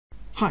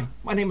Hi,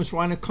 my name is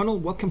Ryan O'Connell.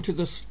 Welcome to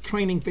this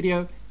training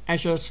video,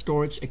 Azure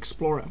Storage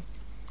Explorer.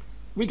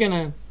 We're going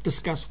to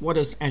discuss what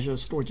is Azure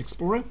Storage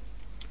Explorer,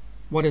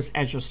 what is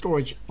Azure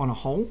Storage on a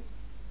whole.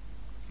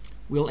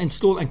 We'll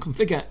install and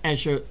configure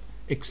Azure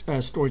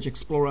Storage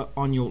Explorer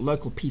on your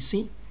local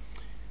PC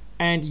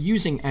and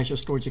using Azure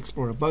Storage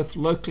Explorer both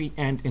locally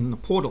and in the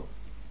portal.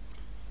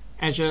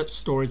 Azure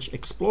Storage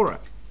Explorer.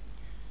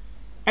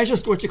 Azure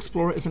Storage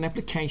Explorer is an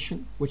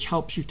application which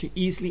helps you to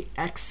easily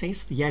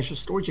access the Azure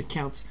Storage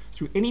accounts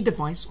through any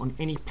device on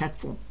any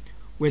platform,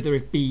 whether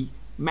it be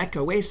Mac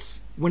OS,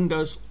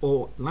 Windows,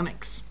 or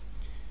Linux.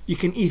 You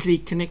can easily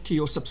connect to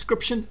your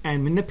subscription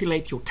and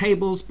manipulate your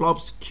tables,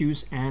 blobs,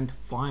 queues, and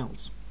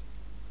files.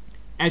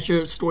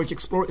 Azure Storage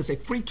Explorer is a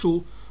free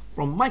tool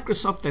from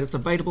Microsoft that is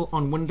available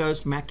on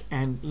Windows, Mac,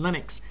 and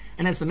Linux.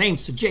 And as the name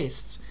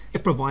suggests,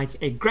 it provides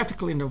a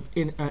graphical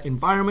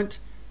environment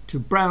to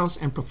browse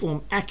and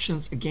perform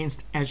actions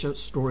against Azure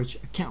Storage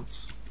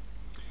accounts.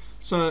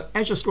 So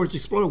Azure Storage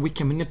Explorer, we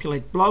can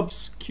manipulate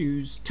blobs,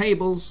 queues,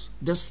 tables,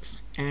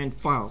 disks, and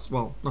files.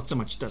 Well, not so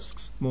much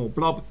disks, more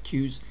blob,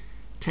 queues,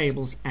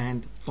 tables,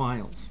 and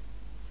files.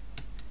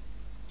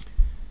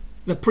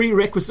 The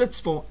prerequisites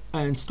for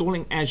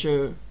installing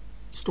Azure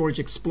Storage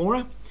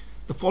Explorer: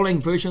 the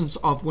following versions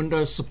of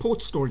Windows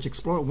support Storage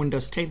Explorer: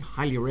 Windows 10,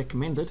 highly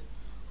recommended;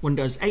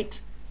 Windows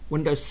 8,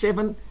 Windows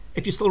 7.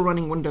 If you're still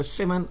running Windows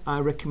 7, I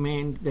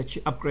recommend that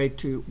you upgrade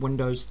to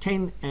Windows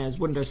 10, as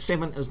Windows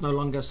 7 is no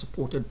longer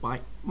supported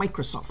by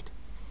Microsoft.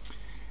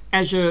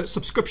 Azure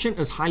subscription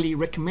is highly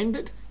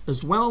recommended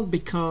as well,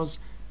 because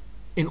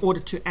in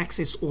order to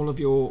access all of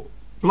your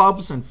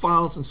blobs and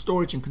files and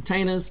storage and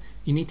containers,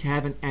 you need to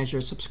have an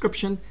Azure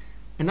subscription.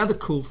 Another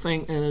cool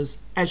thing is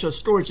Azure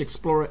Storage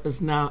Explorer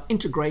is now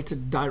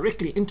integrated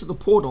directly into the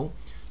portal,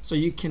 so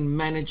you can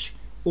manage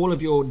all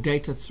of your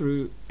data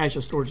through Azure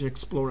Storage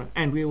Explorer,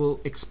 and we will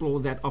explore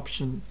that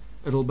option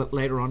a little bit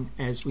later on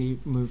as we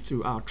move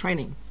through our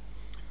training.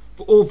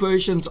 For all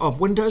versions of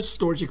Windows,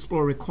 Storage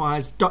Explorer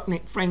requires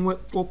 .NET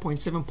Framework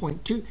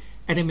 4.7.2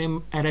 at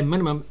a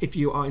minimum if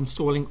you are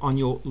installing on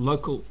your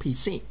local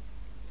PC.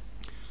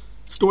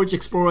 Storage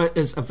Explorer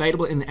is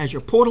available in the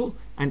Azure portal,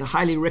 and I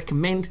highly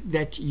recommend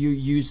that you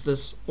use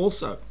this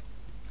also.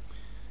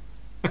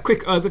 A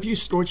quick overview: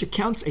 storage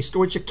accounts. A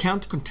storage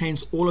account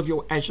contains all of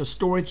your Azure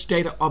storage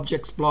data,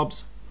 objects,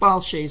 blobs, file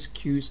shares,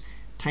 queues,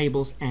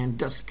 tables, and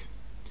disk.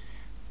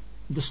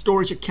 The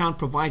storage account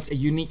provides a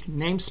unique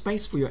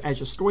namespace for your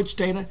Azure storage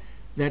data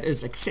that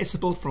is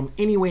accessible from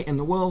anywhere in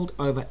the world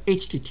over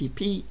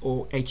HTTP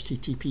or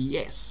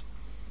HTTPS.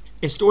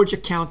 A storage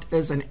account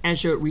is an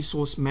Azure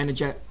Resource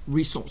Manager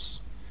resource.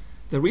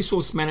 The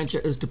Resource Manager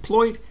is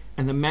deployed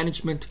and the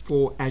management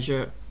for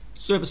Azure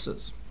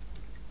services.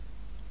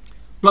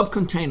 Blob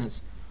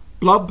containers.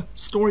 Blob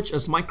storage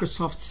is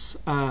Microsoft's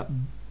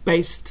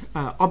based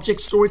object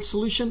storage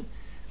solution.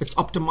 It's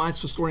optimized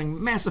for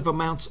storing massive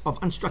amounts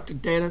of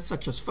unstructured data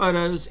such as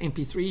photos,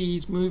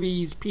 MP3s,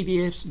 movies,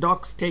 PDFs,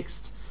 docs,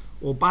 texts,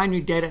 or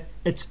binary data.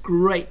 It's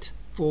great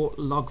for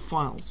log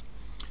files.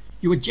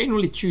 You would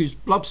generally choose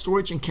blob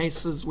storage in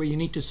cases where you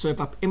need to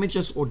serve up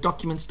images or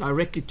documents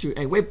directly to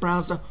a web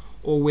browser,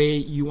 or where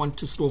you want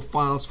to store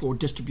files for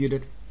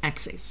distributed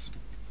access.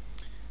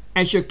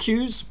 Azure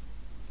Queues.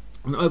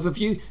 An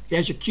overview: the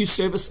Azure Queue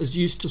service is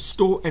used to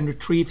store and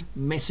retrieve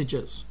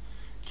messages.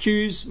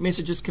 Queues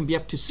messages can be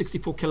up to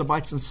 64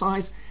 kilobytes in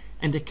size,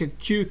 and a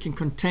queue can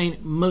contain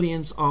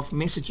millions of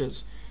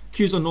messages.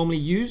 Queues are normally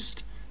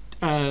used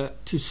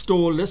to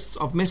store lists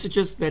of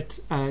messages that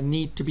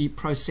need to be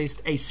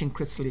processed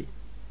asynchronously.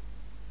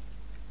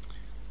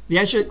 The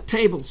Azure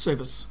Table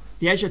Service.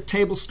 The Azure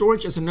Table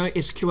Storage is a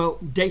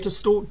NoSQL data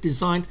store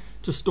designed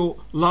to store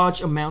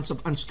large amounts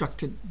of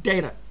unstructured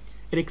data.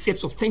 It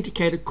accepts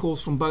authenticated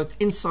calls from both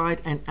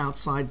inside and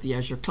outside the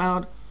Azure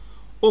cloud.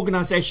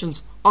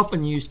 Organizations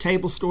often use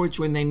table storage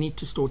when they need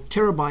to store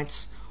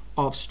terabytes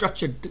of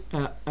structured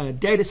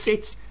data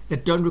sets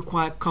that don't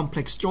require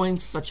complex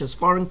joins, such as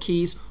foreign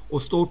keys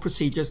or stored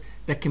procedures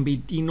that can be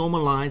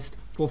denormalized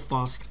for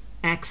fast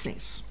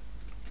access.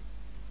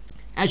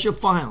 Azure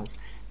Files.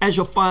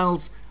 Azure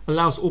Files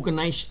allows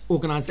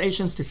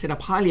organizations to set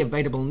up highly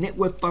available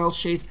network file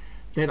shares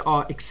that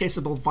are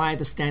accessible via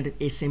the standard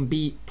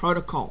SMB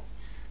protocol.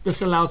 This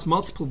allows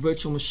multiple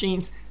virtual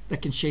machines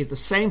that can share the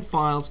same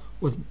files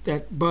with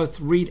that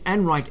both read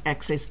and write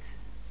access,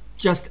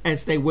 just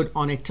as they would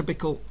on a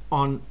typical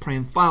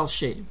on-prem file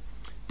share.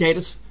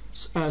 Data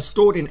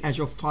stored in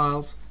Azure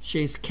Files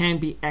shares can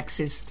be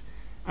accessed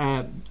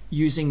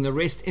using the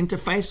REST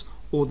interface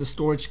or the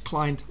storage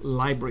client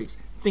libraries.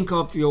 Think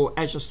of your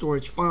Azure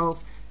storage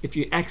files. If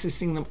you're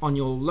accessing them on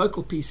your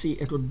local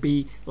PC, it would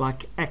be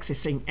like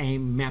accessing a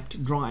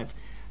mapped drive.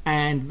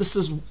 And this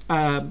is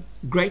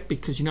great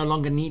because you no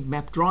longer need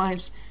map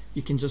drives.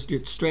 You can just do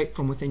it straight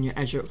from within your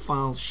Azure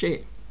file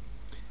share.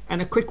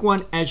 And a quick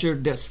one: Azure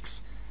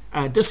Disks.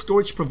 Disk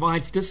storage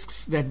provides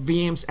disks that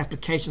VMs,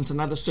 applications,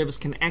 and other servers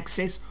can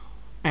access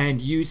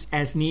and use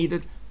as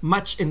needed,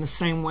 much in the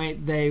same way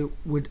they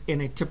would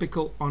in a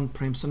typical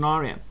on-prem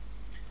scenario.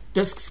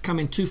 Disks come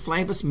in two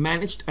flavors,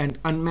 managed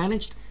and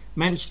unmanaged.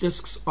 Managed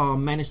disks are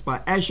managed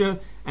by Azure,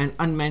 and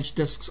unmanaged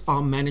disks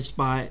are managed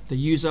by the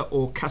user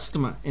or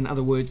customer, in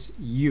other words,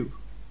 you.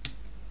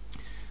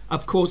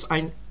 Of course,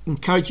 I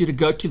encourage you to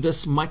go to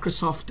this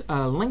Microsoft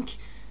link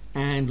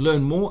and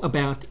learn more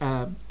about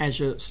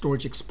Azure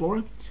Storage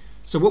Explorer.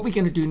 So what we're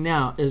going to do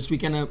now is we're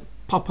going to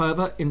pop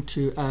over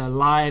into a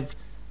live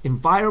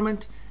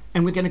environment,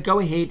 and we're going to go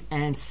ahead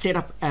and set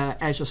up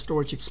Azure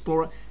Storage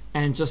Explorer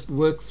and just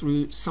work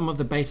through some of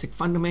the basic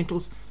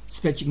fundamentals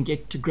so that you can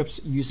get to grips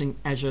using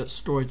Azure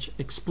Storage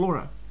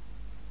Explorer.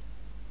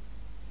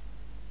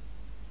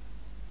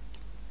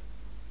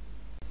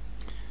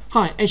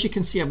 Hi, as you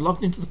can see, I've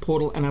logged into the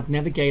portal and I've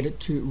navigated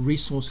to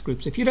resource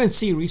groups. If you don't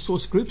see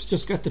resource groups,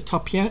 just go to the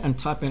top here and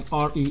type in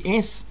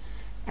RES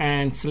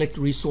and select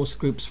resource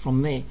groups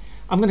from there.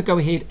 I'm going to go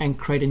ahead and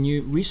create a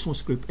new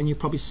resource group, and you're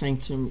probably saying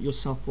to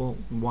yourself, well,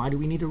 why do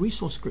we need a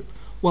resource group?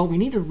 Well, we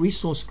need a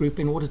resource group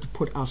in order to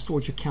put our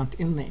storage account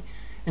in there,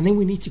 and then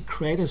we need to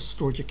create a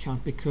storage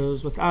account,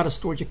 because without a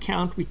storage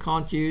account we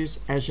can't use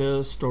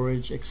Azure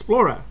Storage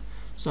Explorer.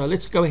 So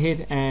let's go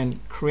ahead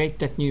and create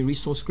that new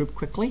resource group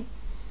quickly.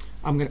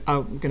 I'm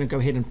going to go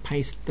ahead and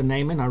paste the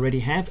name in. I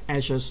already have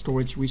Azure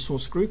Storage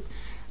Resource Group,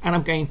 and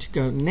I'm going to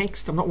go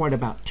next. I'm not worried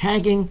about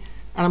tagging,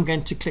 and I'm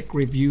going to click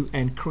review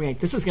and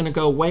create. This is going to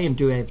go away and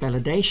do a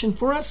validation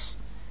for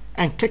us,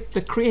 and click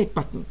the create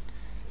button,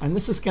 and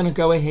this is going to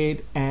go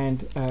ahead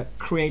and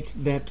create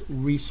that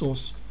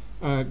resource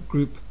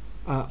group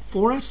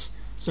for us.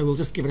 So we'll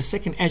just give it a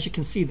second. As you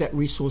can see, that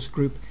resource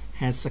group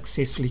has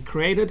successfully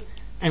created,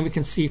 and we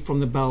can see from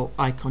the bell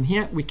icon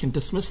here we can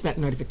dismiss that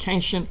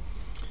notification.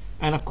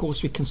 And of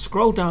course we can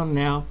scroll down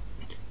now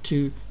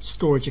to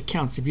storage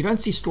accounts. If you don't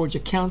see storage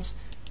accounts,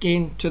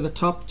 again to the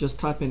top, just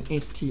type in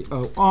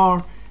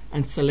STOR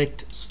and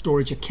select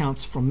storage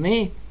accounts from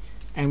there,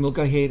 and we'll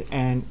go ahead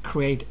and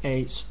create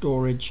a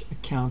storage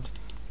account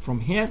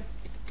from here.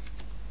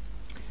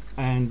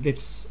 And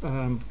let's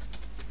and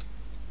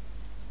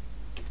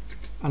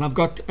I've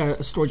got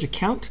a storage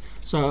account,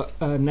 so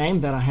a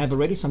name that I have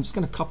already, so I'm just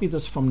going to copy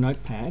this from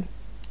Notepad.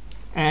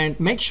 And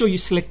make sure you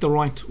select the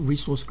right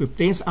resource group.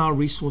 There's our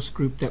resource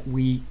group that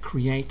we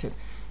created.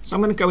 So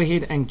I'm going to go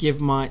ahead and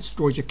give my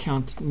storage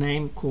account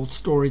name called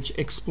Storage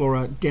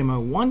Explorer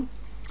Demo 1.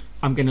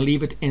 I'm going to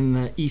leave it in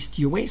the East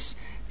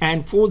US.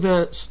 And for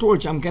the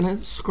storage, I'm going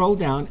to scroll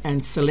down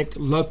and select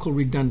local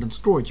redundant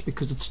storage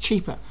because it's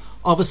cheaper.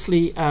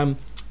 Obviously,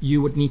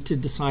 you would need to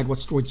decide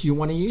what storage you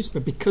want to use,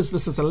 but because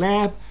this is a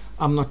lab,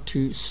 I'm not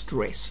too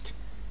stressed.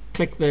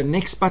 Click the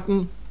next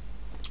button.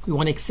 We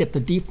want to accept the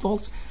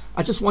defaults.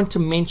 I just want to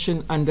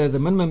mention under the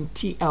minimum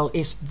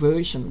TLS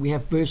version, we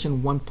have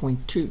version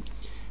 1.2. And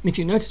if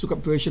you notice, we've got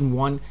version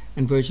 1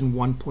 and version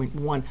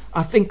 1.1.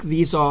 I think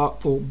these are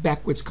for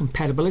backwards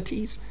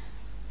compatibilities.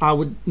 I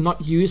would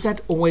not use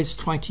that. Always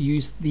try to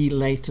use the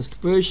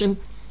latest version.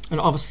 And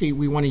obviously,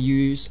 we want to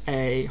use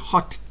a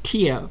hot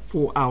tier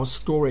for our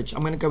storage. I'm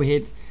going to go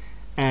ahead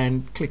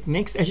and click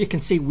next. As you can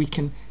see, we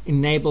can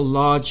enable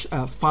large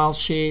file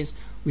shares.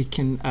 We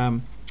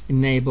can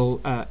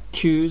enable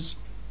queues.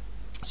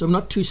 So I'm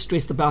not too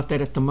stressed about that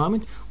at the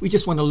moment. We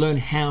just want to learn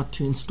how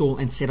to install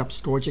and set up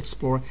Storage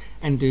Explorer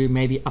and do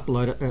maybe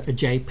upload a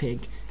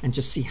JPEG and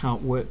just see how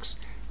it works.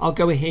 I'll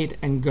go ahead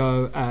and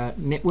go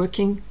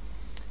networking.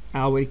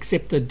 I will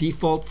accept the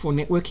default for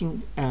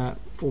networking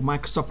for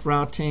Microsoft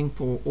routing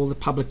for all the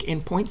public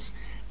endpoints.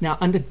 Now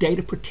under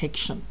data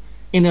protection,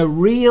 in a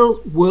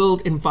real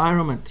world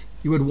environment,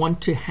 you would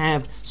want to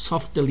have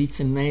soft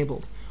deletes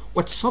enabled.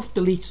 What soft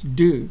deletes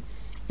do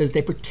is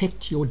they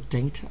protect your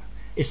data.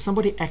 If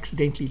somebody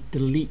accidentally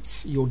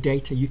deletes your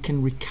data, you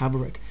can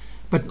recover it.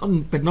 But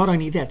not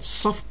only that,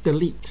 soft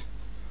delete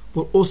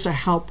will also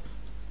help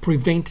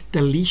prevent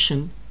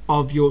deletion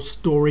of your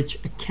storage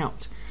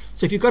account.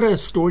 So if you've got a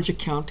storage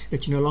account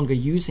that you're no longer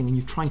using and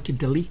you're trying to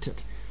delete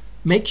it,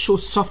 make sure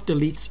soft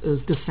deletes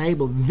is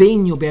disabled.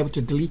 Then you'll be able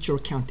to delete your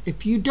account.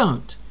 If you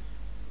don't,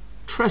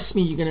 trust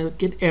me, you're going to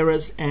get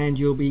errors and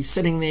you'll be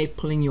sitting there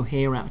pulling your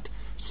hair out.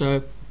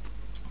 So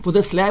for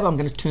this lab, I'm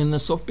going to turn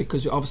this off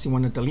because you obviously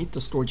want to delete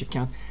the storage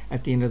account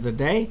at the end of the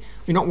day.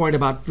 We're not worried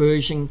about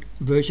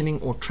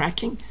versioning or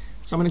tracking.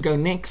 So I'm going to go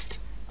next.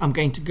 I'm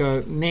going to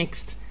go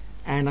next,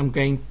 and I'm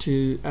going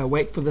to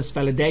wait for this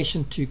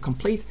validation to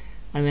complete,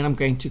 and then I'm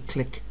going to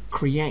click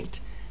create.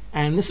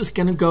 And this is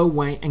going to go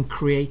away and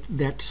create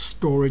that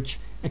storage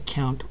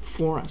account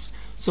for us.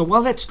 So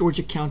while that storage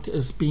account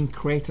is being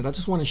created, I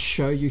just want to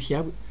show you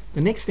here.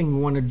 The next thing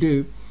we want to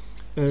do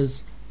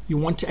is you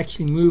want to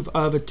actually move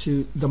over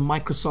to the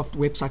Microsoft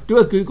website. Do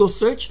a Google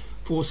search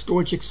for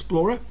Storage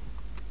Explorer,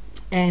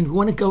 and we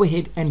want to go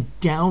ahead and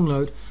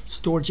download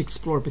Storage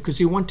Explorer because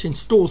we want to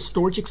install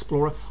Storage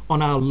Explorer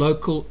on our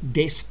local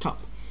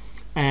desktop,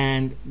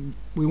 and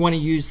we want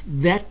to use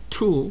that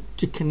tool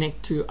to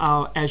connect to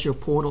our Azure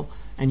portal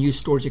and use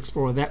Storage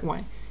Explorer that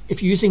way.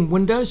 If you're using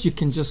Windows, you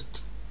can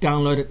just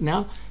download it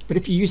now, but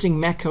if you're using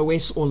Mac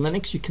OS or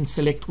Linux, you can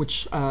select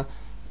which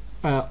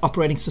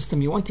operating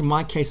system you want. In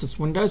my case, it's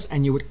Windows,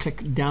 and you would click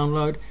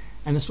download,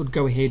 and this would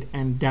go ahead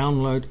and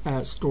download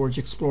Storage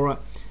Explorer,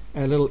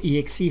 a little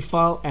exe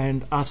file,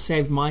 and I've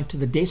saved mine to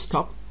the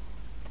desktop.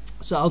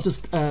 So I'll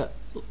just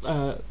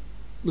let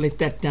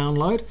that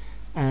download,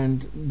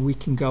 and we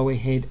can go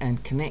ahead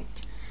and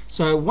connect.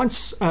 So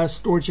once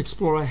Storage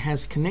Explorer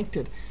has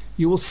connected,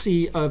 you will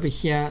see over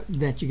here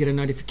that you get a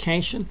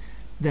notification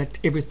that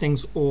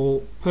everything's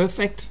all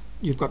perfect,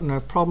 you've got no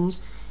problems.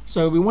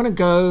 So we want to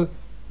go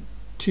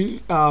to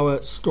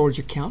our storage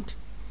account,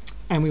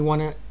 and we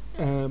want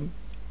to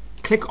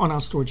click on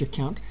our storage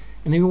account,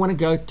 and then we want to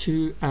go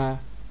to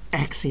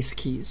access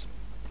keys,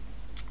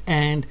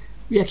 and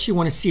we actually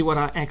want to see what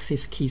our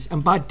access keys,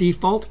 and by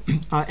default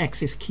our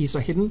access keys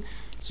are hidden,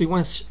 so we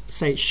want to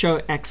say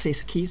show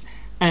access keys,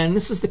 and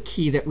this is the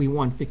key that we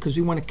want because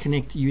we want to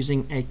connect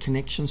using a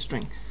connection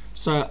string.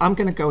 So I'm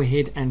going to go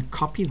ahead and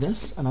copy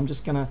this, and I'm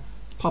just going to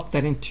pop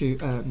that into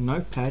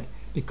Notepad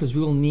because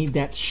we'll need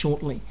that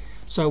shortly.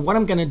 So what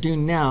I'm going to do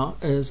now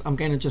is I'm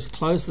going to just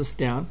close this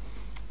down,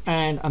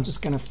 and I'm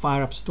just going to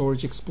fire up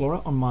Storage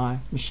Explorer on my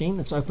machine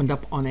that's opened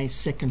up on a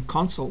second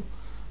console.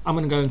 I'm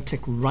going to go and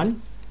click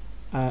Run.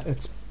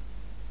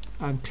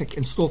 Click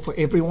Install for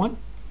everyone,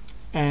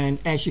 and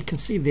as you can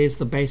see, there's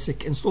the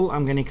basic install.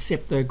 I'm going to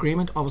accept the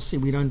agreement. Obviously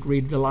we don't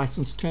read the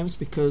license terms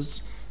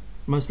because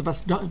most of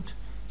us don't.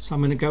 So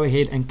I'm going to go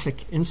ahead and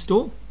click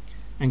Install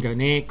and go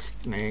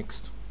next,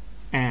 next,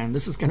 and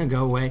this is going to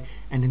go away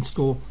and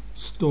install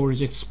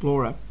Storage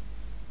Explorer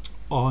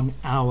on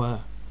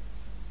our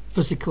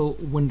physical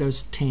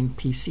Windows 10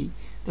 PC.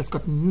 That's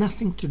got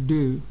nothing to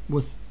do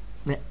with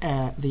the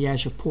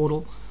Azure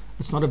portal.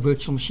 It's not a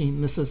virtual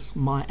machine. This is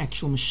my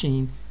actual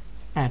machine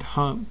at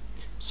home.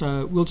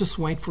 So we'll just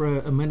wait for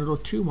a minute or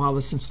two while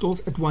this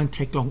installs. It won't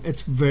take long.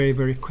 It's very,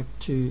 very quick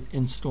to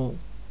install.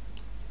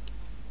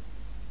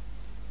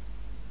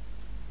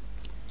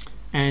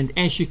 And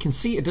as you can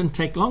see, it didn't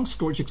take long.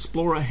 Storage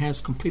Explorer has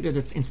completed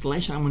its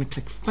installation. I'm going to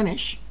click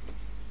Finish,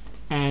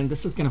 and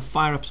this is going to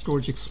fire up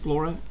Storage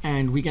Explorer,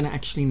 and we're going to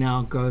actually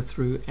now go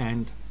through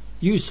and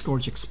use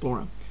Storage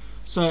Explorer.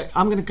 So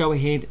I'm going to go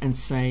ahead and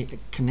say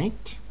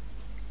Connect,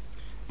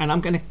 and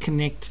I'm going to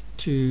connect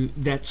to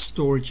that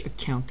storage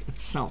account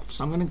itself.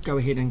 So I'm going to go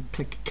ahead and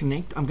click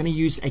Connect. I'm going to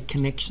use a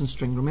connection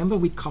string. Remember,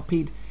 we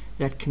copied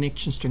that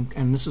connection string,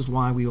 and this is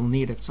why we will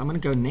need it. So I'm going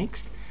to go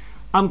Next.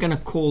 I'm going to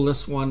call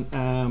this one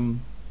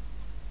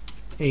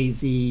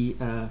AZ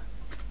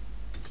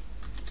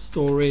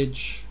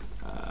Storage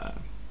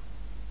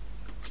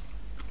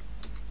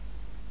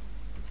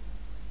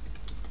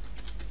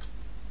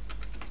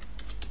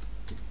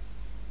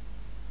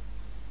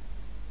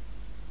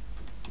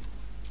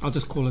I'll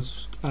just call it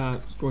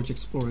Storage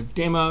Explorer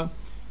Demo,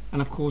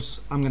 and of course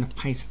I'm going to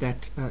paste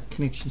that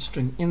connection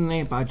string in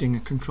there by doing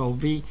a Control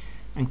V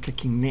and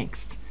clicking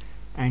Next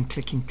and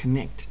clicking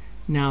Connect.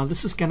 Now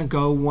this is going to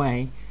go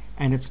away,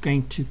 and it's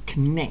going to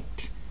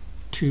connect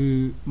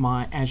to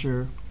my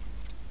Azure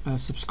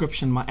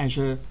subscription, my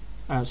Azure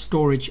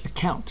storage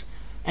account.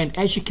 And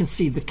as you can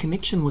see, the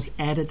connection was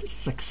added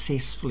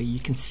successfully. You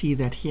can see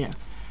that here.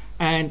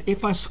 And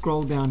if I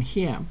scroll down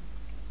here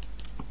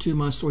to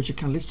my storage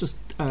account, let's just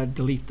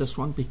delete this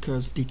one,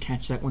 because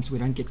detach that one so we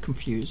don't get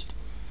confused.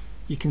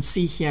 You can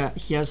see here,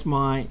 here's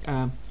my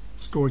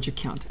storage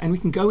account, and we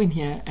can go in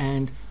here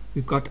and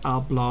we've got our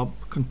blob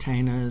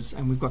containers,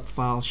 and we've got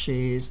file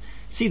shares.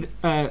 See,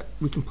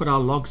 we can put our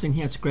logs in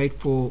here. It's great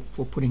for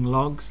putting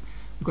logs.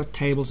 We've got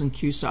tables and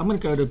queues. So I'm going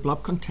to go to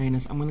blob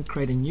containers. I'm going to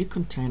create a new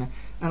container,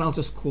 and I'll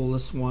just call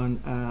this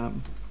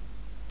one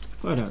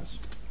photos.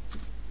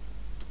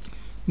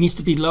 Needs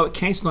to be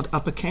lowercase, not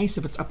uppercase.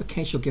 If it's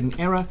uppercase, you'll get an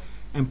error,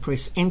 and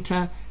press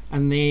enter,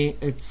 and there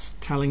it's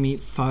telling me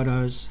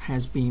photos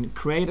has been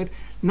created.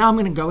 Now I'm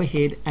going to go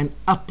ahead and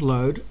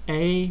upload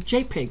a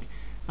JPEG.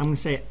 I'm going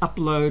to say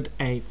upload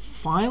a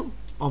file.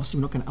 Obviously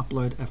we're not going to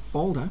upload a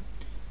folder,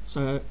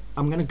 so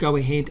I'm going to go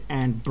ahead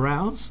and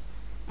browse,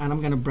 and I'm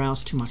going to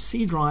browse to my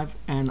C drive,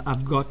 and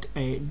I've got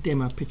a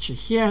demo picture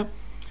here,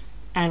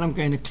 and I'm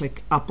going to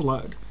click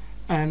upload,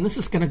 and this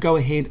is going to go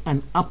ahead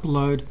and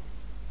upload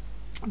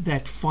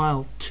that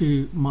file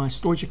to my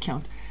storage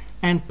account.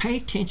 And pay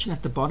attention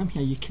at the bottom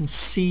here, you can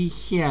see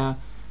here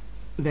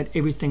that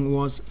everything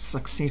was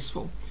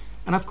successful.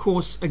 And of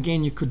course,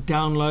 again, you could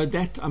download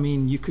that. I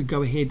mean, you could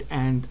go ahead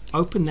and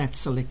open that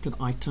selected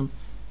item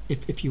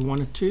if you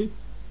wanted to,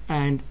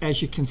 and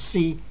as you can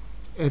see,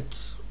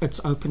 it's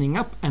opening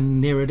up,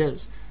 and there it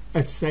is.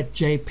 It's that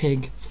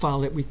JPEG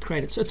file that we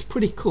created. So it's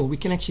pretty cool. We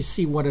can actually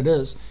see what it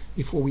is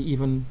before we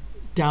even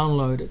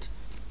download it.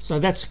 So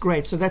that's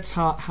great. So that's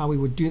how we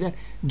would do that.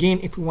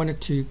 Again, if we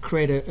wanted to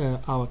create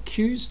our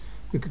queues,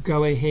 we could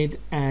go ahead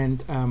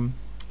and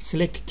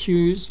select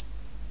queues,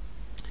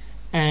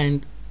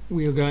 and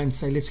we'll go and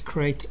say let's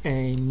create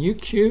a new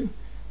queue,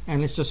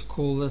 and let's just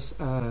call this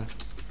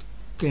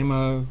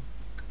demo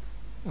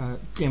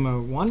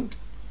 1,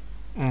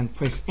 and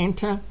press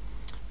enter.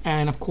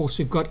 And of course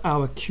we've got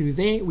our queue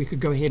there. We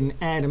could go ahead and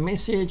add a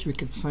message. We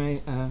could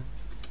say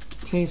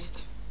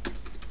test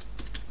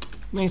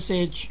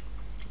message,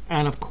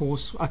 and of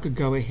course I could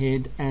go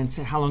ahead and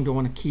say how long do I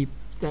want to keep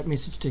that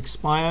message to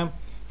expire.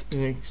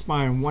 It'll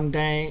expire in 1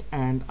 day,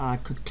 and I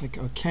could click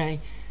OK,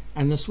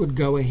 and this would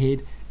go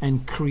ahead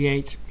and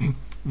create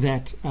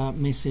that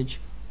message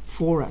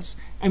for us.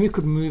 And we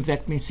could move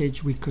that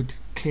message, we could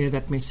clear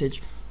that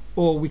message,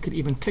 or we could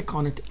even click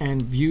on it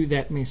and view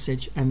that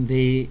message, and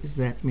there is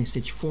that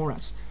message for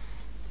us.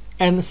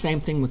 And the same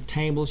thing with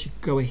tables. You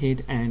could go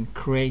ahead and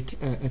create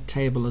a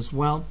table as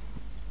well.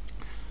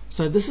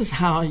 So this is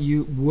how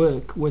you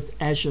work with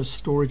Azure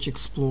Storage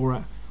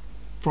Explorer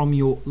from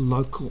your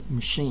local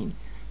machine.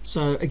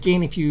 So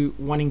again, if you're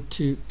wanting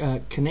to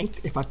connect,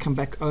 if I come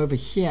back over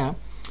here,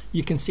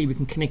 you can see we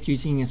can connect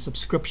using a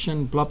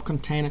subscription, blob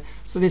container.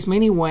 So there's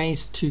many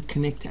ways to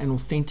connect and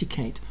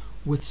authenticate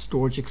with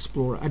Storage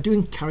Explorer. I do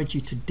encourage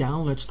you to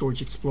download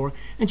Storage Explorer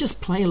and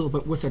just play a little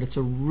bit with it. It's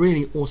a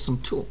really awesome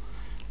tool.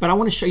 But I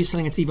want to show you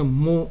something that's even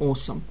more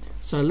awesome.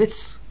 So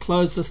let's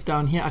close this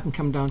down here. I can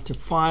come down to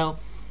File,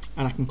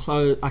 and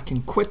I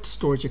can quit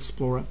Storage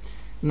Explorer.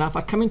 Now if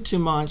I come into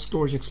my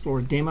Storage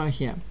Explorer demo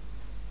here,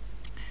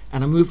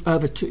 and I move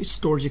over to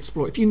Storage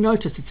Explorer, if you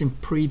notice it's in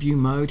preview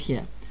mode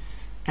here.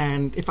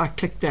 And if I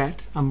click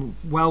that, I'm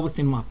well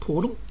within my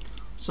portal.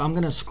 So I'm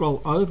going to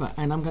scroll over,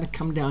 and I'm going to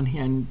come down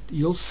here, and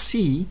you'll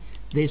see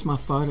there's my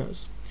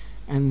photos.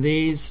 And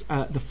there's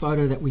the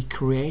photo that we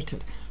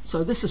created.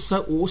 So this is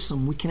so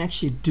awesome. We can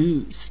actually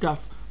do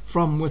stuff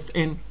from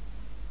within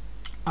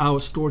our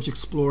Storage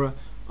Explorer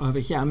over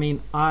here. I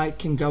mean, I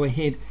can go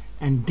ahead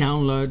and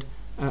download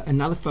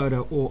another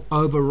photo or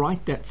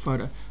overwrite that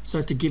photo.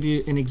 So to give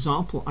you an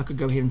example, I could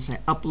go ahead and say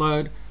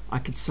upload. I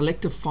could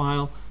select a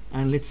file,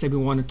 and let's say we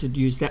wanted to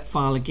use that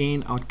file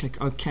again. I would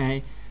click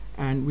OK,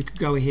 and we could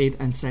go ahead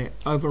and say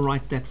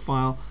overwrite that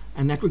file,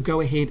 and that would go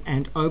ahead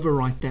and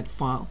overwrite that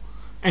file.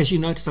 As you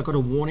notice, I got a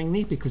warning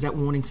there because that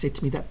warning said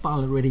to me that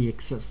file already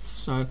exists.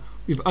 So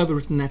we've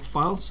overwritten that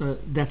file, so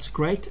that's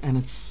great, and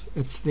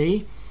it's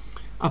there.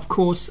 Of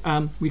course,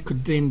 we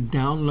could then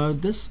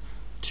download this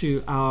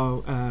to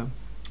our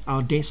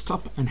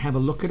desktop and have a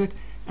look at it.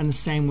 And the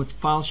same with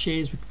file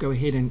shares. We could go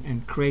ahead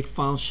and create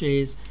file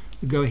shares.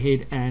 We go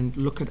ahead and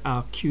look at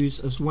our queues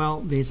as well.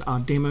 There's our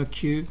demo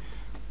queue,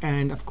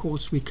 and of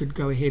course we could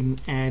go ahead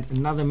and add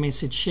another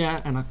message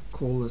here, and I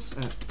call this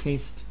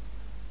test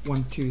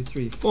 1 2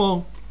 3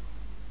 4,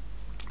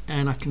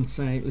 and I can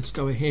say let's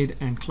go ahead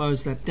and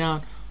close that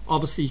down.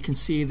 Obviously you can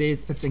see there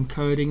it's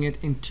encoding it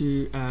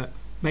into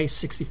base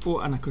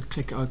 64, and I could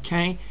click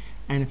OK,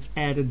 and it's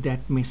added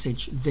that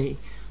message there.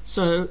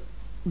 So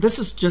this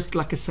is just,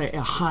 like I say,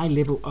 a high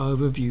level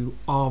overview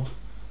of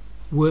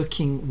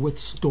working with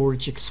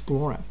Storage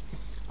Explorer.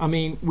 I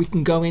mean, we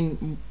can go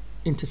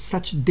into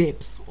such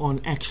depth on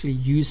actually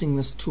using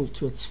this tool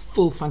to its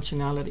full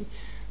functionality,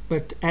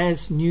 but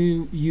as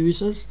new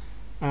users,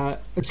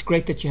 it's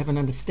great that you have an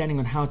understanding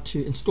on how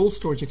to install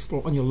Storage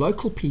Explorer on your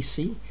local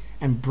PC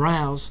and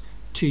browse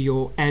to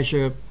your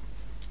Azure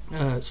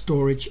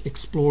Storage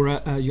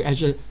Explorer, your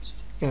Azure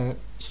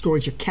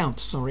storage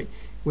account,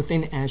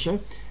 within Azure,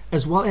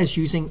 as well as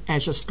using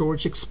Azure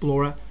Storage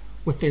Explorer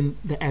within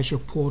the Azure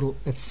portal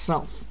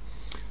itself.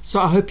 So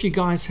I hope you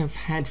guys have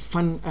had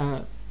fun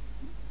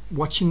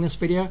watching this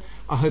video.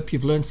 I hope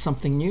you've learned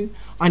something new.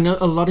 I know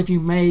a lot of you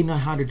may know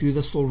how to do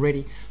this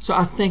already, so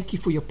I thank you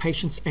for your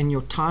patience and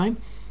your time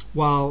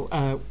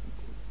while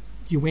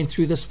you went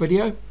through this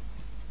video.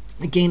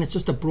 Again, it's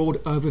just a broad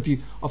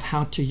overview of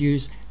how to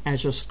use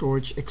Azure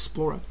Storage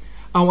Explorer.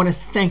 I want to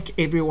thank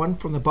everyone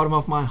from the bottom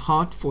of my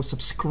heart for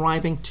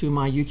subscribing to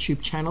my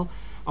YouTube channel.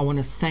 I want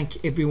to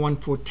thank everyone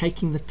for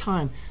taking the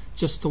time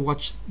just to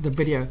watch the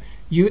video.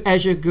 You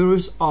Azure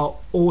Gurus are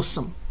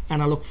awesome,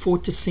 and I look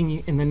forward to seeing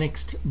you in the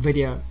next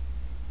video.